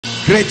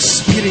Great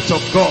Spirit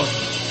of God,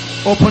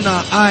 open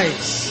our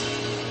eyes.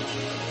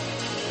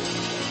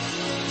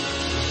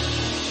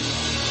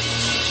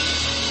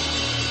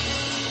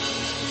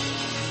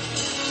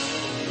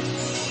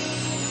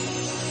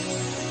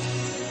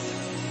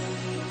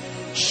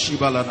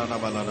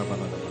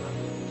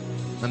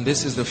 And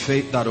this is the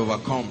faith that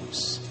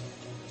overcomes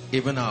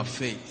even our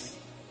faith.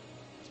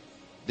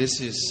 This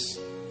is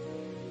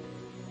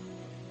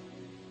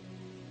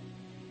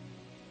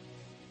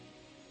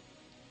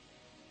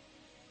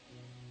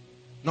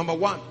number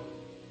one.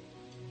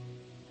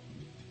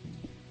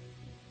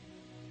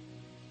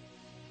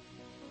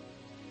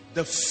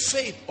 The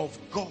faith of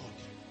God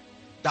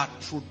that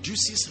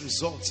produces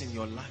results in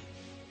your life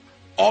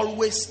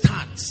always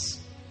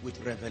starts with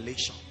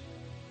revelation.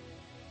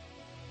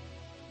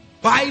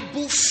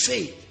 Bible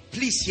faith,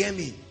 please hear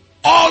me,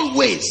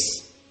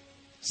 always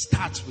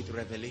starts with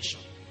revelation.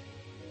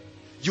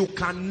 You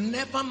can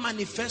never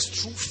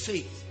manifest true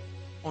faith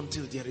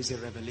until there is a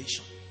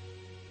revelation.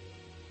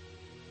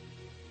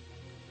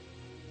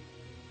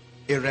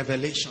 A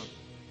revelation.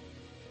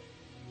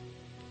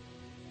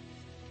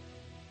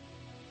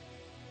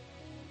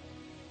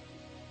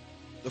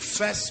 The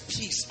first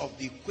piece of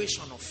the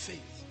equation of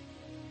faith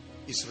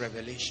is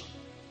revelation.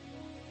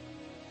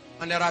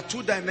 And there are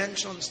two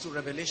dimensions to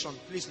revelation.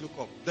 Please look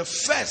up. The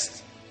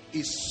first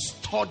is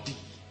study.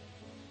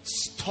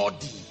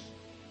 Study.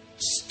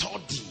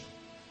 Study.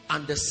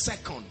 And the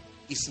second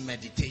is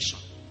meditation.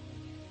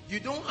 You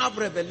don't have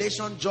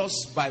revelation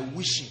just by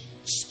wishing.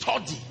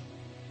 Study.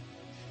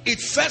 It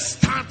first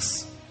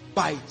starts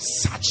by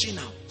searching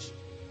out.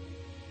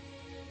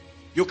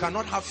 You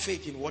cannot have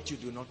faith in what you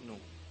do not know.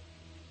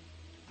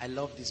 I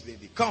love this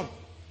baby. Come.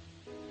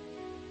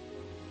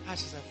 Ah,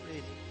 she's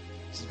afraid.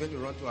 She's going to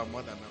run to her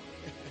mother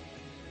now.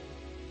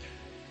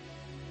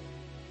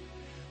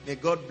 May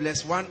God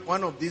bless.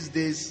 One of these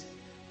days,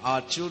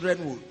 our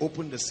children will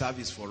open the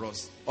service for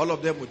us. All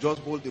of them will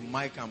just hold the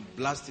mic and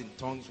blast in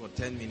tongues for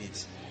 10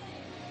 minutes.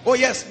 Oh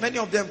yes, many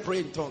of them pray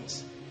in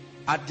tongues.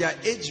 At their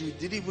age, we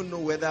didn't even know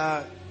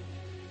whether,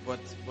 but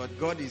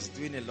God is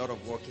doing a lot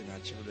of work in our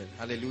children.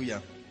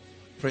 Hallelujah.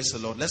 Praise the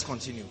Lord. Let's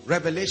continue.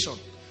 Revelation.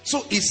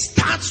 So it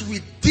starts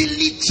with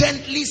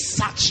diligently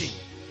searching.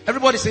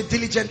 Everybody say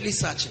diligently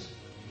searching.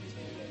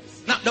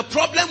 Now the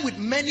problem with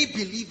many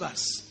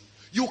believers,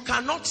 you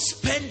cannot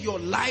spend your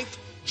life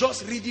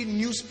just reading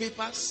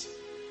newspapers,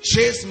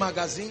 chase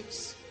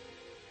magazines,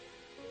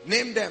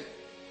 name them,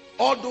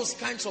 all those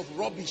kinds of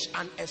rubbish,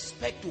 and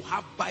expect to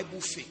have Bible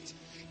faith.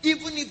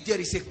 Even if there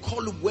is a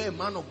column where a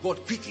man of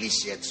God quickly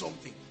shared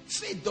something,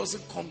 faith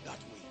doesn't come that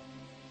way.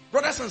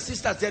 Brothers and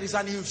sisters, there is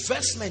an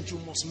investment you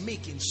must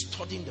make in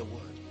studying the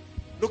word.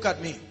 Look at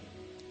me.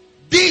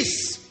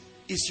 This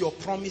is your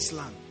promised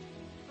land.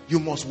 You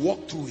must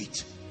walk through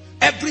it.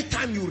 Every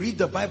time you read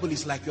the Bible,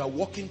 it's like you are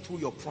walking through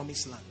your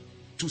promised land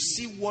to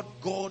see what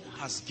God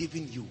has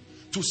given you,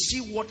 to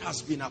see what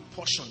has been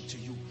apportioned to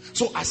you.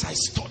 So as I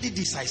study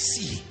this, I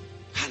see,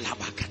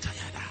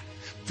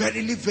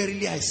 verily,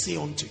 verily, I say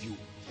unto you,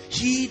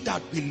 he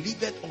that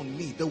believeth on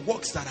me, the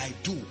works that I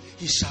do,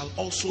 he shall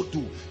also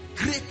do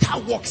greater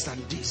works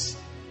than this.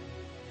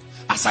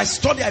 As I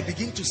study, I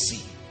begin to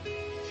see,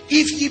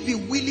 if ye be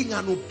willing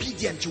and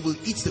obedient, you will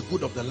eat the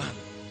good of the land.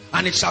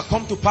 And it shall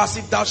come to pass,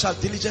 if thou shalt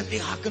diligently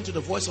hearken to the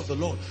voice of the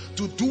Lord,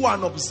 to do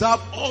and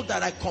observe all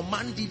that I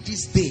command thee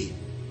this day,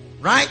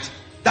 right?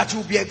 That you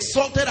will be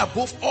exalted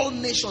above all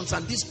nations,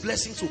 and these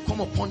blessings will come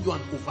upon you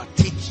and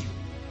overtake you.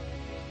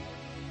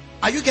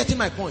 Are you getting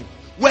my point?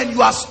 When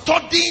you are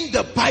studying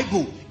the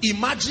Bible,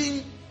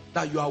 imagine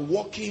that you are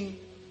walking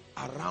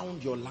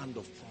around your land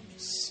of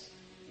promise.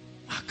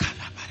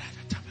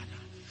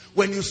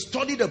 When you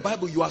study the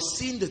Bible, you are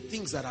seeing the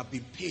things that have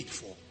been paid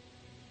for.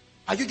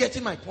 Are you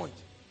getting my point?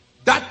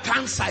 That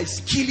cancer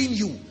is killing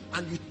you,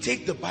 and you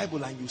take the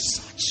Bible and you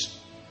search.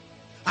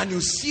 And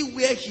you see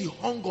where he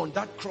hung on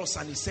that cross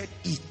and he said,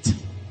 it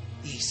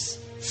is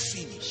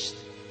finished.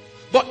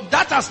 But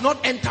that has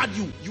not entered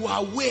you. You are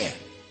aware.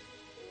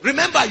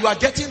 Remember, you are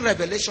getting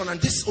revelation, and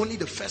this is only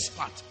the first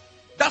part.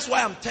 That's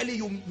why I'm telling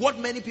you, what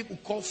many people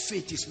call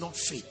faith is not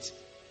faith.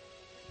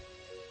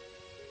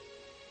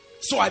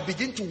 So I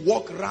begin to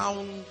walk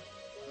around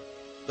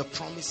the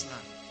promised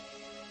land.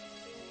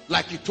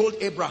 Like he told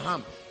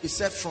Abraham, he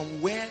said, from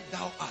where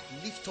thou art,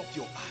 lift up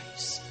your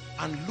eyes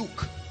and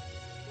look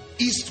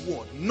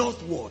eastward,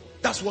 northward.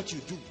 That's what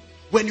you do.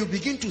 When you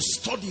begin to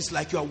study, it's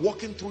like you are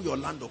walking through your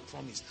land of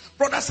promise.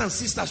 Brothers and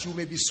sisters, you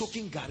may be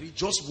soaking Gary,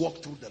 just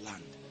walk through the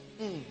land.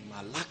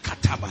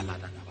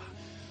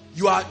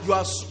 You are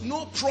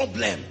no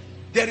problem.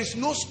 There is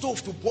no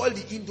stove to boil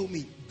the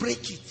indomie.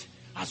 Break it.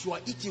 As you are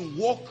eating,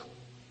 walk.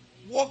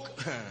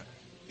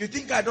 You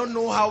think I don't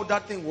know how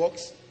that thing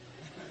works?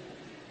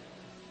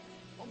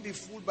 Don't be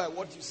fooled by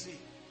what you see.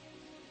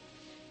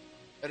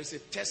 There is a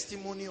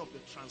testimony of the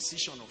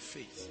transition of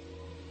faith.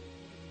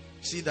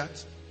 See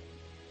that?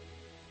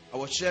 I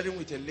was sharing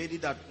with a lady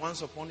that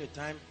once upon a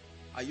time,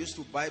 I used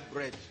to buy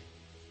bread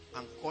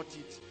and cut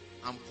it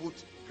and put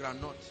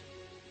granite.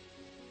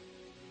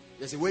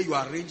 There's a way you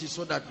arrange it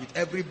so that with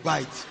every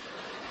bite,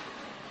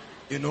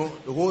 You know,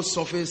 the whole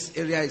surface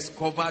area is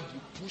covered.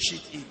 You push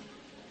it in.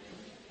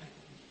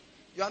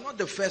 You are not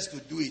the first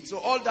to do it. So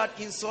all that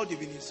insult you've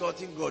been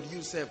insulting God,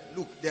 you said,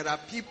 look, there are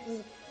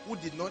people who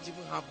did not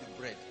even have the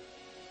bread.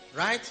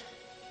 Right?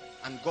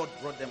 And God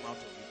brought them out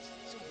of it.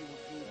 So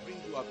he will bring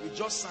you up. We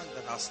just sang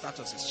that our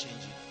status is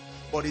changing.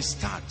 But it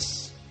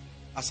starts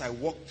as I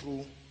walk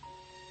through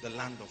the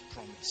land of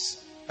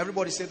promise.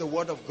 Everybody say the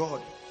word of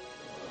God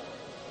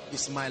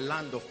is my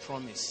land of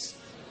promise.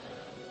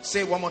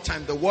 Say one more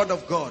time, the word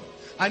of God.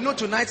 I know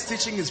tonight's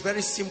teaching is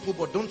very simple,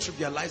 but don't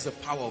trivialize the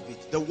power of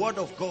it. The word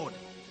of God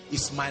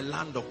is my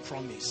land of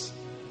promise.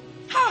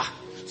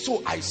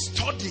 So I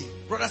study,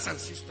 brothers and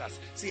sisters.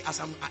 See,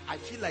 as I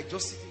feel like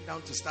just sitting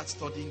down to start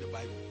studying the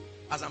Bible.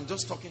 As I'm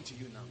just talking to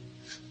you now.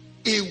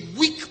 A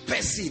weak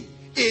person,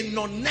 a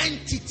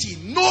non-entity,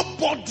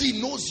 nobody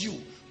knows you.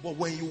 But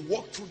when you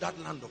walk through that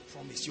land of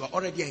promise, you are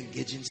already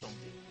engaging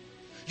something.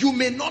 You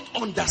may not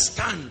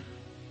understand.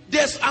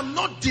 I'm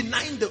not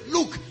denying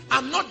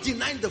I'm not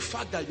denying the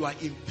fact that you are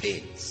in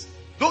pains.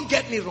 Don't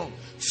get me wrong.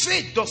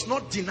 Faith does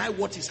not deny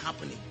what is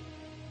happening.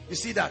 You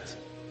see that?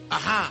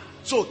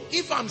 So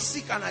if I'm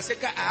sick and I say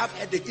I have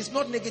headache, it's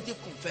not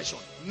negative confession.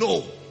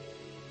 No.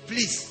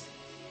 Please.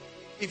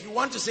 If you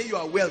want to say you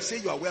are well, say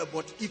you are well.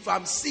 But if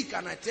I'm sick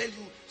and I tell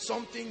you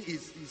something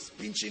is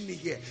pinching me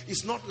here,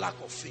 it's not lack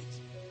of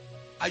faith.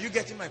 Are you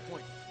getting my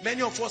point?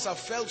 Many of us have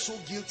felt so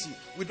guilty.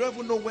 We don't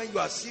even know when you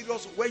are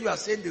serious, when you are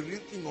saying the real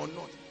thing or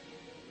not.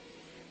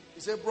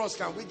 You say, bros,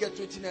 can we get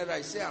 20 naira?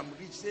 I say, I'm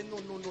rich. Say, no.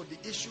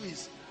 The issue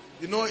is,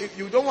 if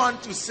you don't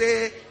want to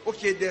say,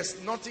 okay,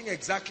 there's nothing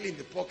exactly in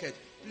the pocket,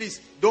 please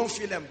don't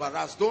feel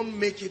embarrassed. Don't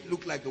make it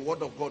look like the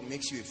word of God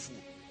makes you a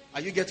fool.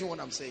 Are you getting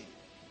what I'm saying?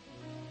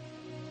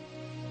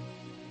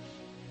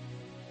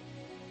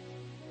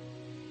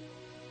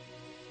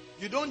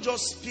 You don't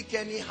just speak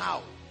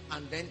anyhow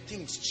and then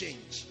things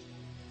change.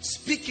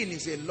 Speaking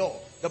is a law.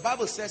 The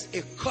Bible says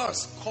a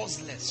curse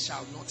causeless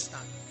shall not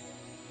stand.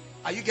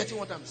 Are you getting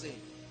what I'm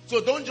saying? So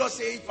don't just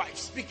say if I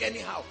speak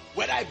anyhow,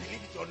 whether I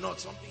believe it or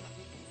not, something.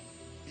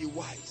 Be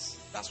wise.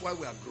 That's why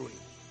we are growing.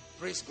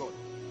 Praise God.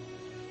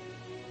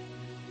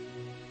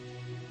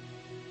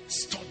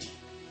 Study.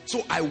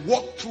 So I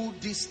walk through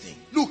this thing.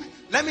 Look,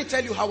 let me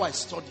tell you how I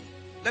study.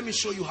 Let me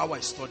show you how I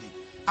study.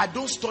 I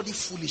don't study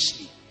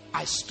foolishly.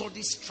 I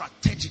study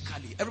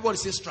strategically. Everybody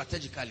say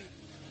strategically.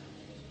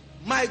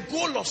 My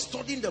goal of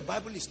studying the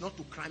Bible is not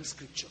to cram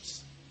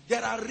scriptures.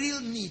 There are real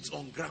needs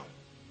on ground.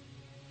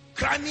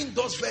 Cramming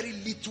does very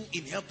little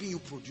in helping you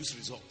produce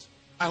results.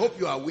 I hope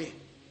you are aware.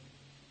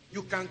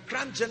 You can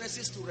cram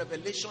Genesis to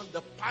Revelation.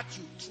 The part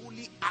you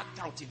truly act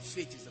out in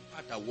faith is the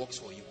part that works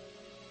for you.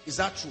 Is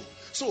that true?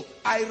 So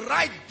I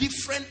write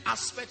different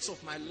aspects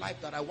of my life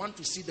that I want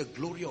to see the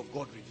glory of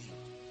God revealed.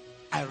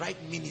 I write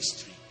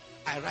ministry.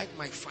 I write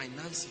my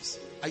finances.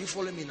 Are you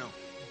following me now?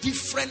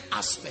 Different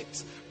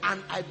aspects.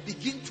 And I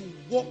begin to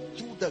walk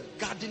through the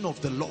garden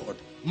of the Lord,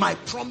 my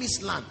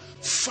promised land,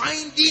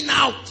 finding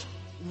out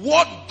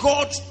what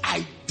God's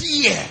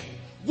idea,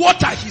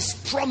 what are his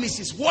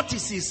promises, what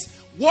does his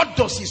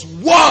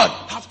word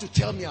have to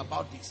tell me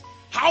about this?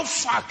 How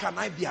far can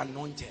I be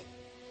anointed?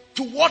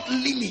 To what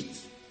limit?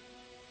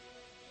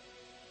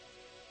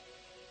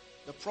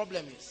 The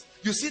problem is,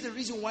 you see the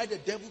reason why the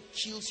devil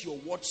kills your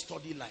word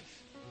study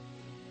life.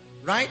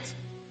 Right?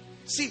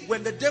 See,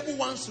 when the devil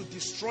wants to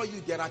destroy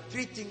you, there are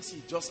three things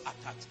he just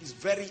attacks. It's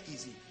very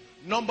easy.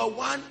 Number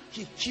one,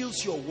 he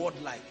kills your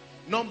word life.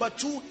 Number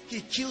two,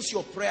 he kills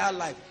your prayer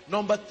life.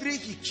 Number three,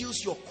 he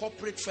kills your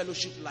corporate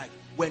fellowship life.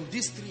 When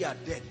these three are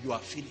dead, you are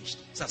finished.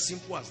 It's as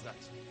simple as that.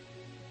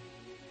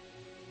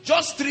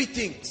 Just three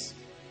things.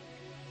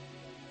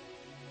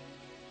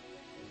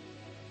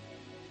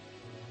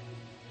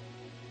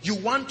 You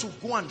want to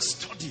go and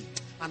study,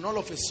 and all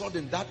of a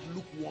sudden that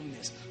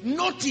lukewarmness.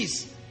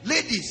 Notice,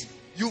 ladies,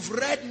 you've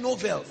read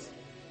novels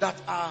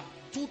that are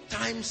 2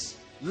 times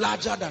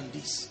larger than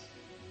this.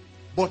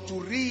 But to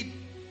read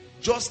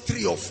just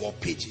 3 or 4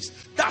 pages,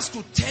 that's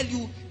to tell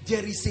you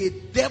there is a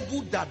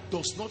devil that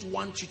does not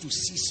want you to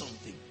see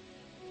something.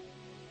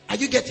 Are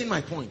you getting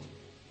my point?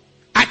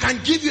 I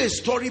can give you a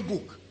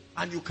storybook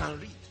and you can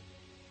read.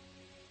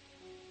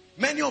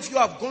 Many of you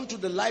have gone to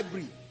the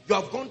library. You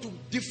have gone to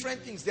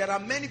different things. There are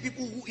many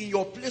people who in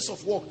your place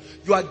of work,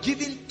 you are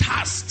given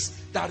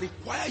tasks that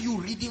require you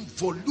reading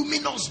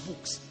voluminous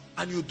books,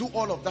 and you do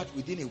all of that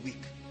within a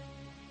week.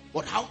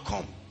 But how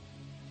come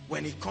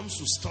when it comes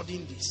to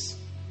studying this,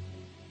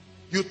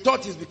 you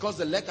thought it's because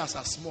the letters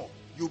are small?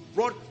 You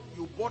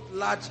bought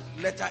large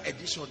letter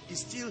edition. It's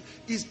still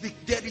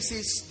there is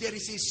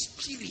a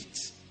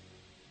spirit.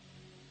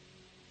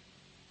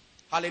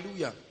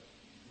 Hallelujah.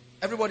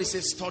 Everybody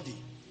says study.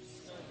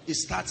 It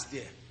starts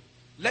there.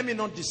 Let me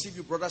not deceive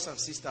you, brothers and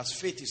sisters.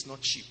 Faith is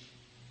not cheap.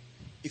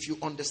 If you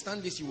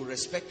understand this, you will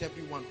respect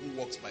everyone who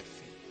walks by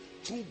faith.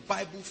 Through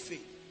Bible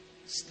faith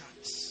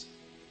starts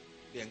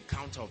the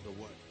encounter of the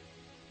word.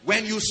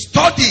 When you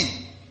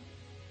study,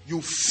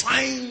 you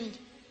find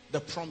the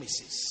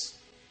promises.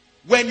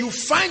 When you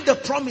find the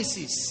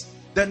promises,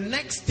 The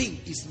next thing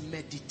is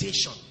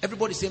meditation.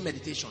 Everybody say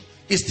meditation.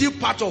 It's still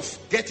part of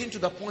getting to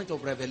the point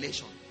of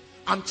revelation.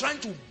 I'm trying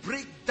to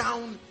break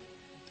down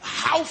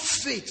how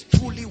faith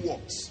truly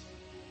works.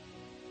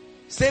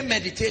 Say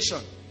meditation.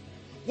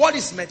 What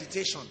is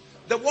meditation?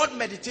 The word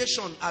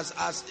meditation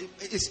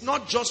it's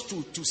not just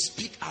to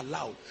speak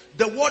aloud.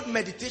 The word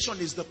meditation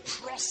is the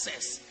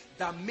process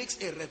that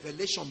makes a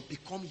revelation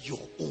become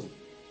your own.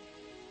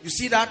 You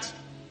see that?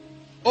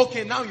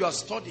 Okay, now you are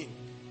studying.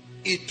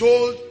 He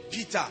told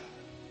Peter,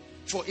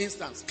 for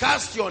instance,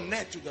 cast your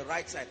net to the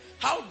right side.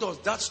 How does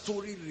that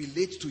story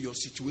relate to your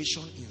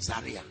situation in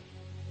Zaria?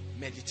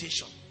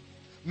 Meditation.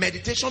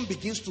 Meditation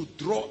begins to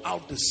draw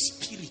out the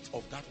spirit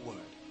of that word.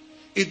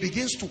 It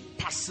begins to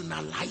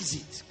personalize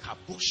it.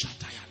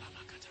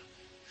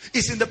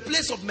 It's in the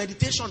place of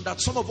meditation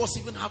that some of us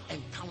even have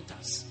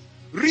encounters.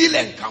 Real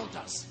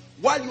encounters.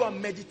 While you are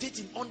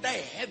meditating under a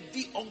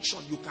heavy unction,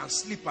 you can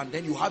sleep and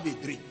then you have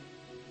a dream.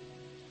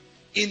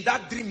 In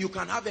that dream, you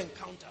can have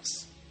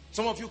encounters.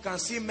 Some of you can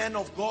see men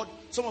of God.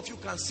 Some of you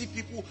can see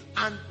people.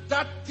 And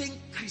that thing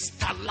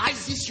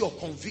crystallizes your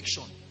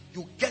conviction.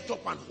 You get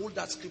up and hold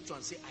that scripture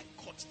and say,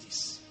 I caught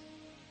this.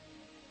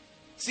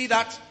 See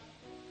that?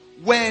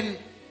 When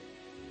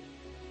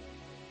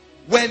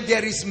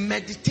there is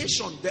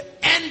meditation, the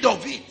end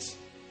of it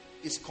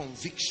is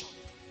conviction.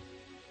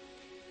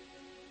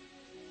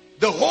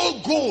 The whole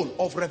goal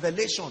of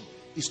revelation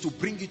is to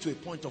bring you to a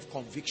point of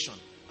conviction.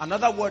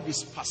 Another word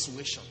is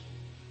persuasion.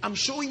 I'm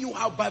showing you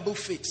how Bible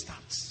faith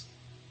starts.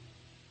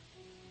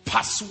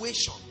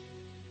 Persuasion.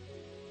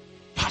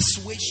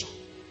 Persuasion.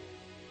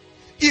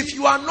 If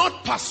you are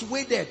not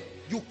persuaded,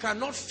 you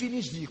cannot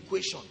finish the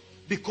equation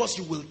because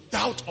you will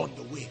doubt on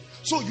the way.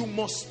 So you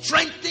must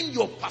strengthen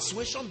your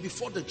persuasion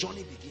before the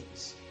journey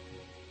begins.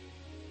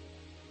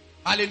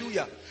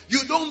 Hallelujah.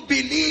 You don't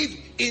believe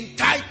in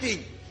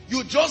tithing.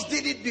 You just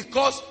did it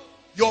because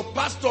your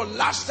pastor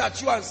lashed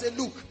at you and said,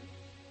 look,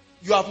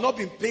 you have not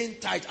been paying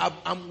tithe.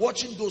 I'm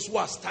watching those who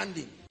are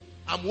standing.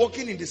 I'm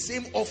working in the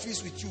same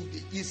office with you.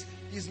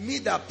 It's me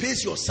that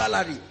pays your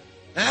salary.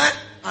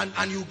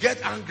 And you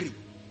get angry.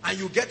 And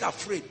you get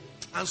afraid.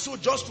 And so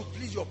just to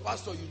please your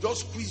pastor, you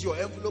just squeeze your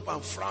envelope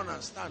and frown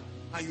and stand.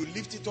 And you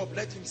lift it up.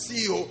 Let him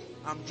see, oh,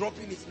 I'm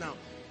dropping it now.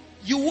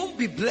 You won't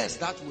be blessed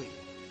that way.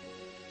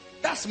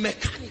 That's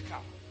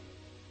mechanical.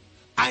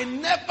 I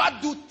never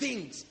do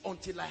things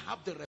until I have the